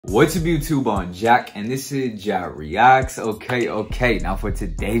What's up YouTube, on Jack, and this is Jack Reacts. Okay. Now for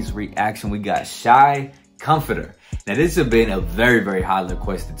today's reaction, we got Shai, Comforter. Now this has been a very highly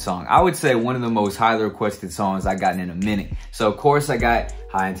requested song. I would say one of the most highly requested songs I've gotten in a minute. So of course I got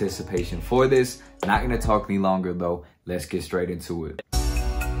high anticipation for this. Not gonna talk any longer though. Let's get straight into it.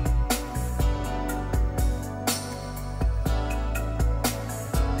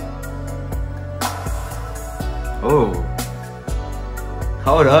 Oh,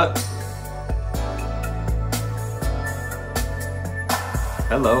 hold up.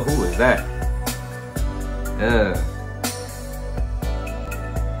 Hello, who is that?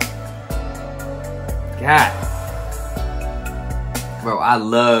 God. Bro, I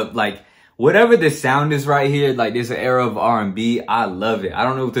love, like, whatever the sound is right here, like, there's an era of R&B, I love it. I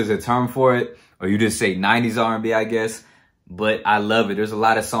don't know if there's a term for it, or you just say 90s R&B, I guess, but I love it. There's a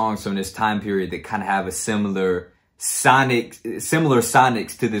lot of songs from this time period that kind of have a similar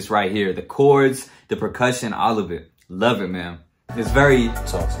sonics to this right here. The chords, the percussion, all of it. Love it, man. It's very...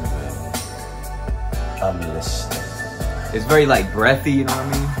 Talk to me, baby. I'm listening. It's very, like, breathy, you know what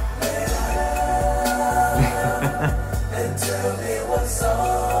I mean? And tell me what's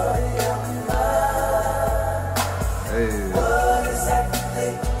on your mind. Hey. What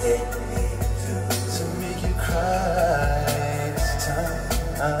exactly did we do to make you cry this time?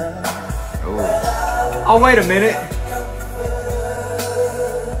 Oh, wait a minute.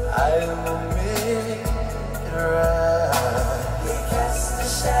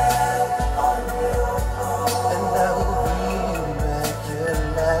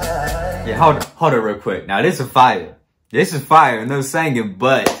 Yeah, hold it real quick. Now this is fire. This is fire. No singing,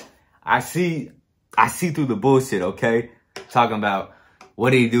 but I see through the bullshit, okay? Talking about what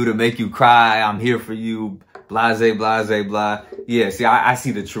did he do to make you cry? I'm here for you. Blase, blah. Yeah, see, I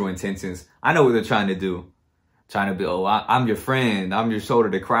see the true intentions. I know what they're trying to do. Trying to be, oh, I'm your friend. I'm your shoulder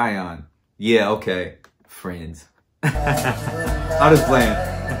to cry on. Yeah, okay. Friends. I'm just playing.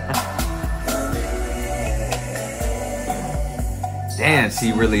 Damn,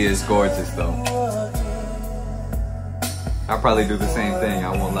 she really is gorgeous, though. I'll probably do the same thing, I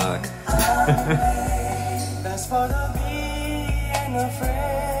won't lie. That's for the being a friend.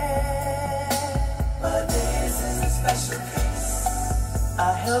 But this is a special case.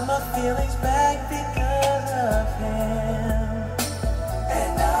 I held my feelings back because of him.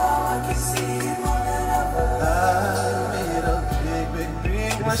 And now I can see more than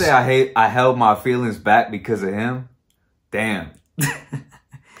ever. You say I held my feelings back because of him? Damn.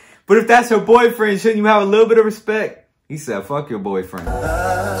 But if that's her boyfriend, shouldn't you have a little bit of respect? He said, fuck your boyfriend.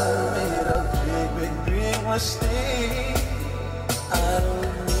 I made a big mistake. I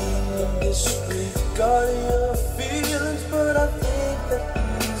don't mean to disregard your feelings, but I think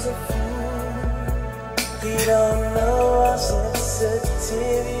that he's a fool. He don't know how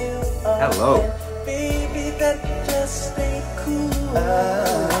sensitive you are. Hello. Baby, that just ain't cool.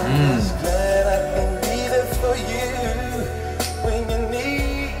 I'm just glad I can be there for you when you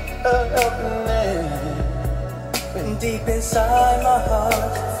need a helping hand. When deep inside my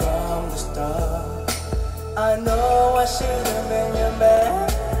heart from the start, I know I should have been your man.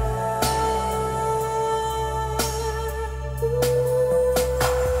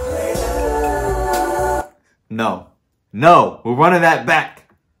 No, we're running that back.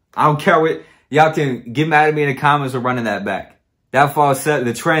 I don't care what y'all can get mad at me in the comments. We're running that back. That falsetto,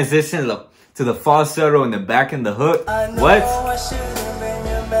 the transition to the falsetto and the back and the hook. What?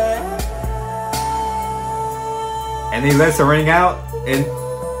 And he lets her ring out and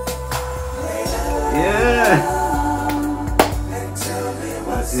yeah,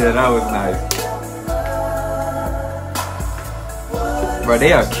 that was nice. Bro,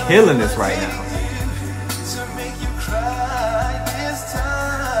 they are killing this right now.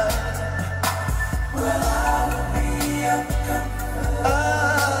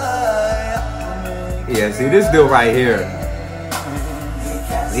 Yeah, see this dude right here,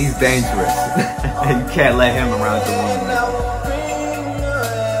 he's dangerous. You can't let him around the room.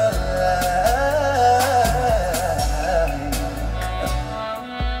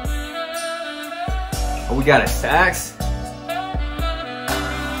 Oh, we got a sax?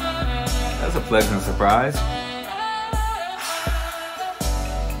 That's a pleasant surprise.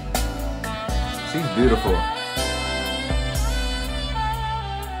 She's beautiful.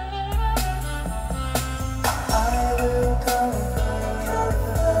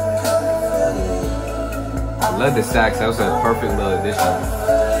 I love the sax. That was a perfect little addition.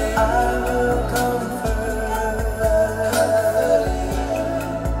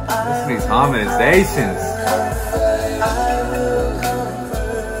 Listen to these harmonizations.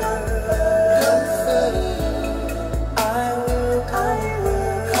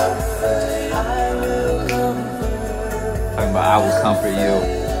 Talking about I will comfort you.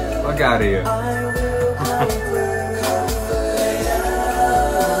 Fuck out of here.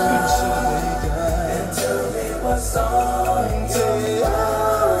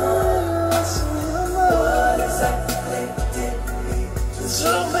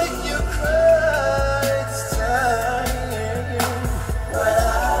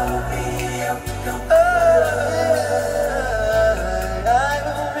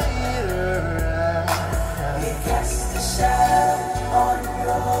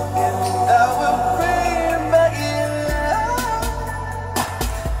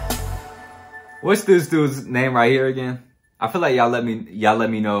 What's this dude's name right here again? I feel like y'all let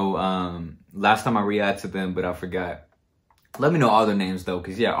me know last time I reacted to them, but I forgot. Let me know all their names though,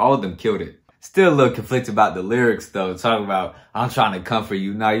 cause yeah, all of them killed it. Still a little conflicted about the lyrics though. Talking about I'm trying to comfort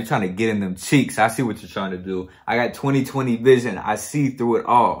you. No, you're trying to get in them cheeks. I see what you're trying to do. I got 20/20 vision. I see through it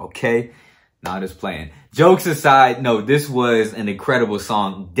all. Okay. Nah, just playing. Jokes aside, no, this was an incredible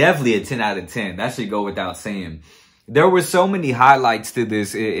song. Definitely a 10 out of 10. That should go without saying. There were so many highlights to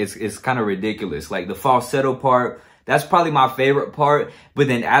this. It's kind of ridiculous. Like the falsetto part, that's probably my favorite part. But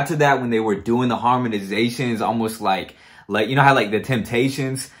then after that, when they were doing the harmonizations, almost like you know how like the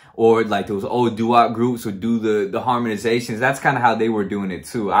Temptations or like those old doo-wop groups would do the harmonizations. That's kind of how they were doing it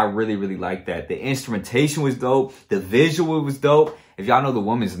too. I really, really like that. The instrumentation was dope. The visual was dope. If y'all know the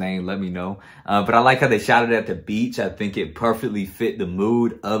woman's name, let me know. But I like how they shot it at the beach. I think it perfectly fit the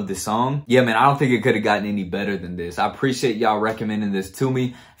mood of the song. Yeah, man, I don't think it could have gotten any better than this. I appreciate y'all recommending this to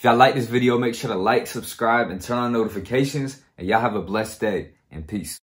me. If y'all like this video, make sure to like, subscribe, and turn on notifications. And y'all have a blessed day and peace.